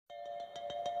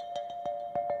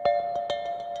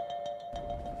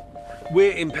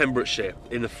We're in Pembrokeshire,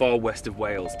 in the far west of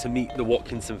Wales, to meet the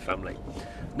Watkinson family.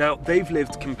 Now, they've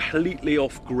lived completely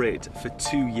off-grid for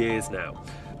 2 years now,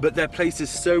 but their place is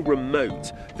so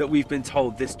remote that we've been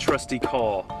told this trusty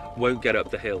car won't get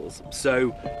up the hills.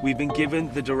 So we've been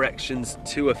given the directions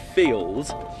to a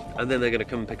field, and then they're going to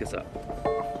come and pick us up.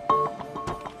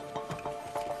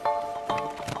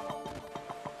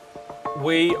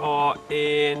 We are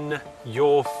in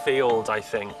your field, I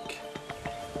think.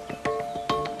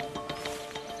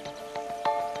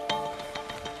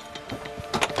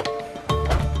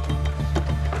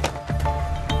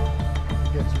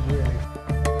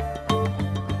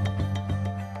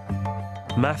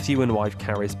 Matthew and wife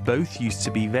Caris both used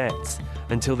to be vets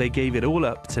until they gave it all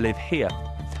up to live here,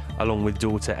 along with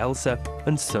daughter Elsa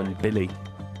and son Billy.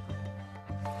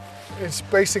 It's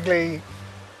basically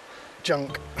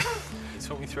junk.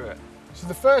 Talk me through it. So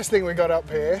the first thing we got up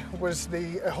here was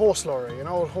a horse lorry, an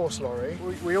old horse lorry.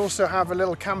 We also have a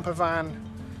little camper van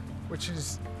which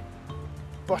is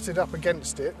butted up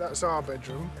against it. That's our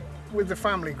bedroom. With the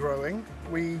family growing,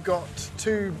 we got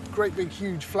 2 great big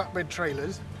huge flatbed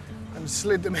trailers and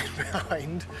slid them in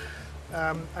behind,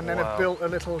 and then have built a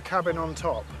little cabin on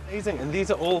top. Amazing, and these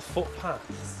are all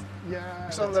footpaths. Yeah,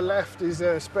 so on the left is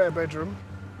a spare bedroom.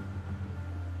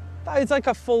 That is like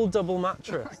a full double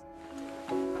mattress.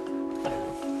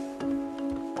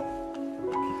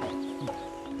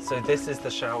 So this is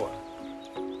the shower,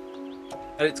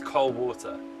 and it's cold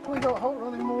water. We got hot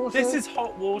running water. This is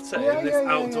hot water in this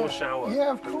outdoor shower.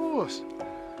 Yeah, of course.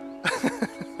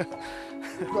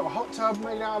 We've got a hot tub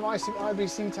made out of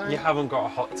IBC tank. You haven't got a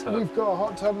hot tub. We've got a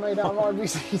hot tub made out of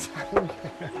IBC tank.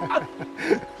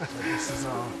 This is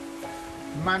our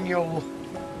manual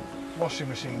washing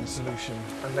machine solution.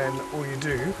 And then all you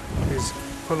do is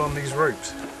pull on these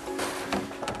ropes.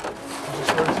 You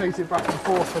just rotate it back and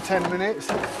forth for 10 minutes.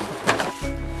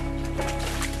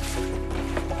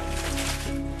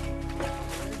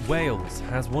 Wales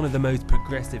has one of the most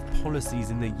progressive policies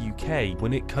in the UK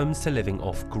when it comes to living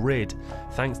off-grid,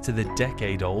 thanks to the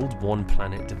decade-old One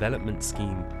Planet development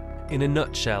scheme. In a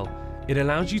nutshell, it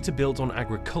allows you to build on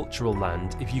agricultural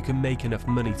land if you can make enough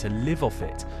money to live off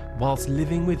it, whilst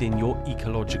living within your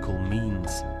ecological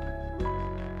means.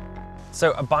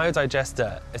 So a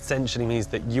biodigester essentially means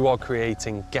that you are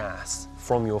creating gas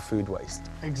from your food waste.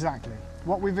 Exactly.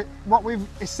 What we've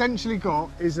essentially got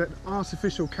is an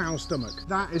artificial cow stomach.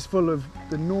 That is full of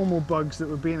the normal bugs that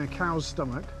would be in a cow's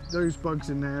stomach. Those bugs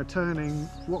in there are turning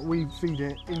what we feed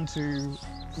it into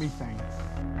methane.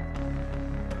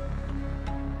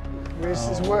 This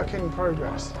is work in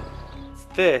progress.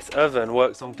 This oven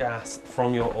works on gas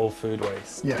from your old food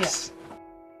waste. Yes.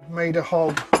 Yeah. Made a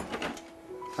hob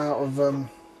out of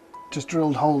just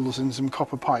drilled holes in some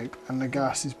copper pipe, and the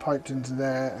gas is piped into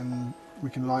there, and we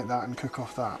can light that and cook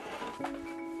off that.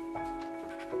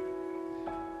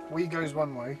 Wee goes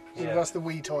one way, so that's the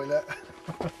wee toilet.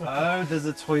 Oh, there's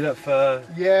a toilet for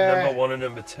number 1 and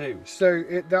number 2. So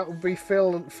that will be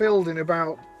filled in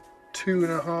about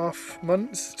 2.5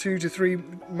 months, 2 to 3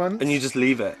 months. And you just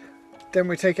leave it? Then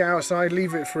we take it outside,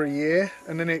 leave it for a year,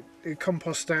 and then it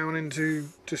composts down into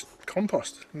just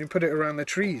compost, and you put it around the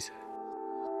trees.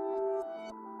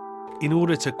 In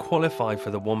order to qualify for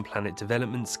the One Planet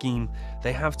development scheme,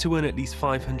 they have to earn at least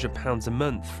 £500 a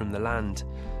month from the land.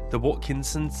 The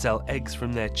Watkinsons sell eggs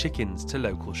from their chickens to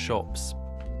local shops.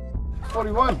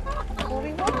 41.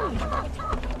 41.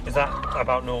 Is that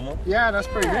about normal? Yeah, that's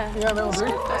pretty good. Yeah, that'll do.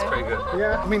 That's pretty good.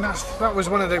 Yeah, I mean, that was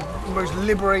one of the most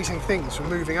liberating things from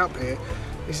moving up here,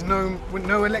 is no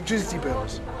electricity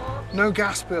bills, no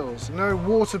gas bills, no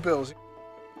water bills.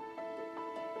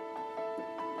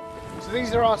 So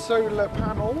these are our solar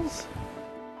panels.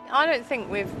 I don't think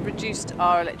we've reduced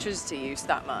our electricity use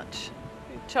that much.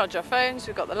 We charge our phones,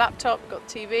 we've got the laptop, we've got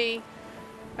the TV, we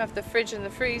have the fridge and the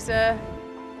freezer.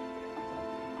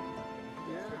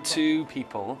 2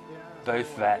 people,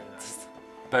 both vets,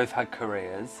 both had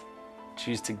careers,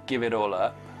 choose to give it all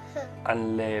up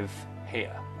and live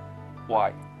here.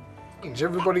 Why?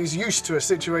 Everybody's used to a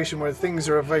situation where things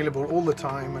are available all the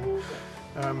time,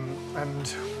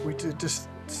 and we just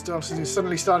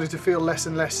suddenly started to feel less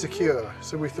and less secure.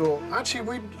 So we thought, actually,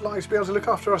 we'd like to be able to look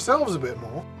after ourselves a bit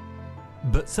more.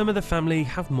 But some of the family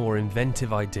have more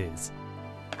inventive ideas.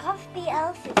 Of the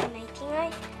Elsa's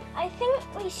making, I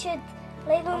think we should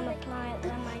live on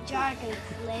where my dragons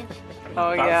live. Oh,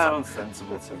 That yeah. sounds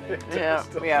sensible to me. Yeah,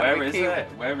 Where is it?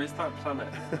 Where is that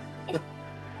planet?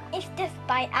 It's just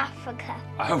by Africa.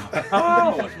 Oh,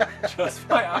 wow! Just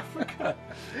by Africa.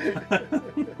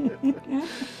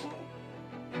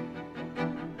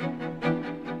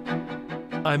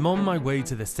 I'm on my way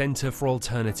to the Centre for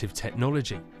Alternative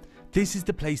Technology. This is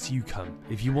the place you come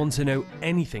if you want to know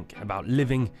anything about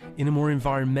living in a more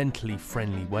environmentally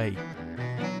friendly way.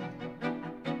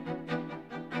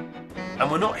 And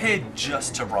we're not here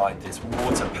just to ride this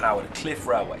water-powered cliff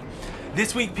railway.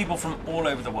 This week, people from all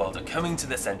over the world are coming to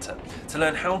the centre to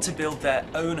learn how to build their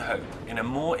own home in a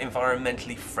more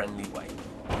environmentally friendly way.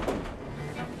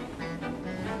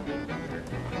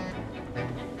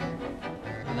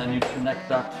 And then you connect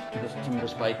that to this timber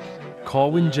spike.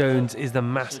 Cowan Jones is the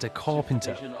master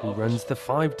carpenter who runs the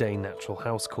 5-day natural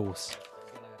house course.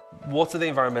 What are the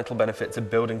environmental benefits of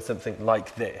building something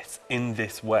like this in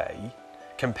this way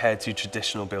compared to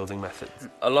traditional building methods?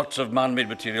 A lot of man-made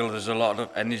material, there's a lot of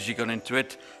energy gone into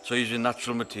it, so using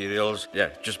natural materials, yeah,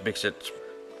 just makes it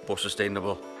more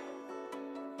sustainable.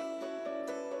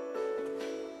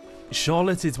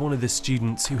 Charlotte is one of the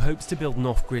students who hopes to build an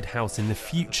off-grid house in the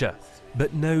future,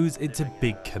 but knows it's a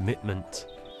big commitment.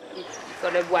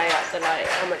 You've got to weigh up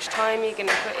how much time you're going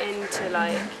to put into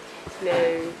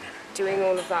doing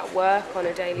all of that work on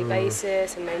a daily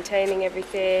basis and maintaining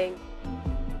everything.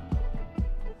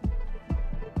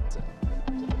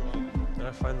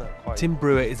 Tim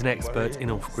Brewer is an expert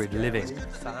in off-grid living.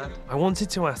 I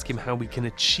wanted to ask him how we can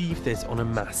achieve this on a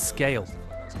mass scale.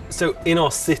 So in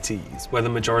our cities, where the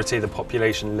majority of the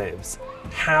population lives,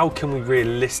 how can we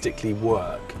realistically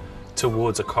work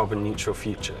towards a carbon neutral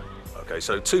future? Okay,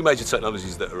 so two major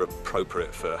technologies that are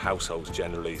appropriate for households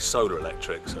generally: solar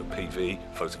electric, so PV,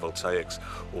 photovoltaics,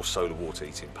 or solar water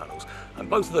heating panels. And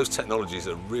both of those technologies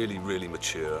are really, really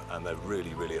mature, and they're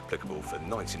really, really applicable for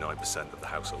 99% of the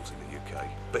households in the UK.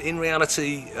 But in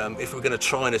reality, if we're going to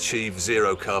try and achieve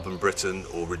zero carbon Britain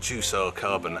or reduce our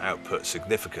carbon output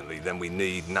significantly, then we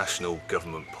need national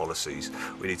government policies.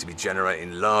 We need to be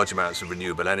generating large amounts of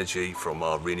renewable energy from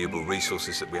our renewable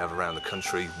resources that we have around the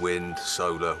country: wind,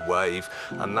 solar, wave.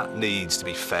 And that needs to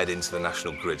be fed into the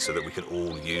national grid so that we can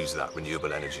all use that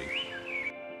renewable energy.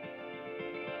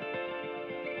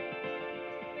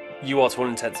 You are, to all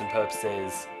intents and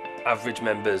purposes, average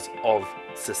members of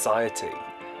society.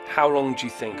 How long do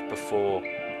you think before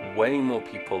way more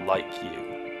people like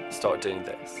you start doing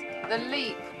this? The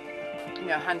leap,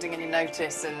 handing in your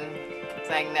notice and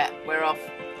saying that we're off,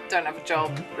 don't have a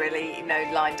job really,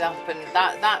 lined up, and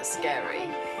that's scary.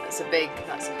 That's a big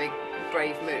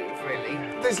brave move, really.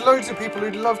 There's loads of people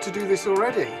who'd love to do this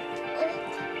already.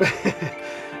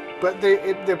 But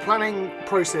the planning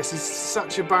process is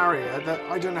such a barrier that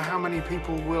I don't know how many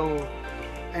people will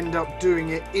end up doing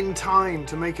it in time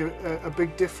to make a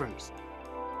big difference.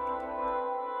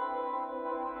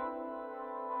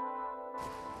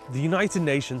 The United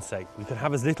Nations say we could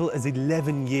have as little as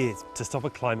 11 years to stop a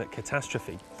climate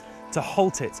catastrophe. To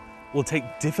halt it will take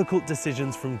difficult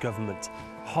decisions from government,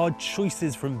 hard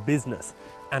choices from business,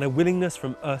 and a willingness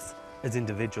from us as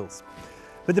individuals.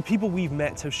 But the people we've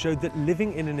met have showed that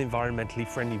living in an environmentally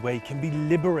friendly way can be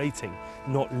liberating,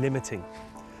 not limiting.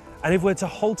 And if we're to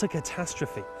halt a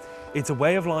catastrophe, it's a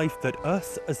way of life that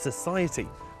us as society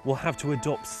will have to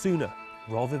adopt sooner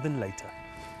rather than later.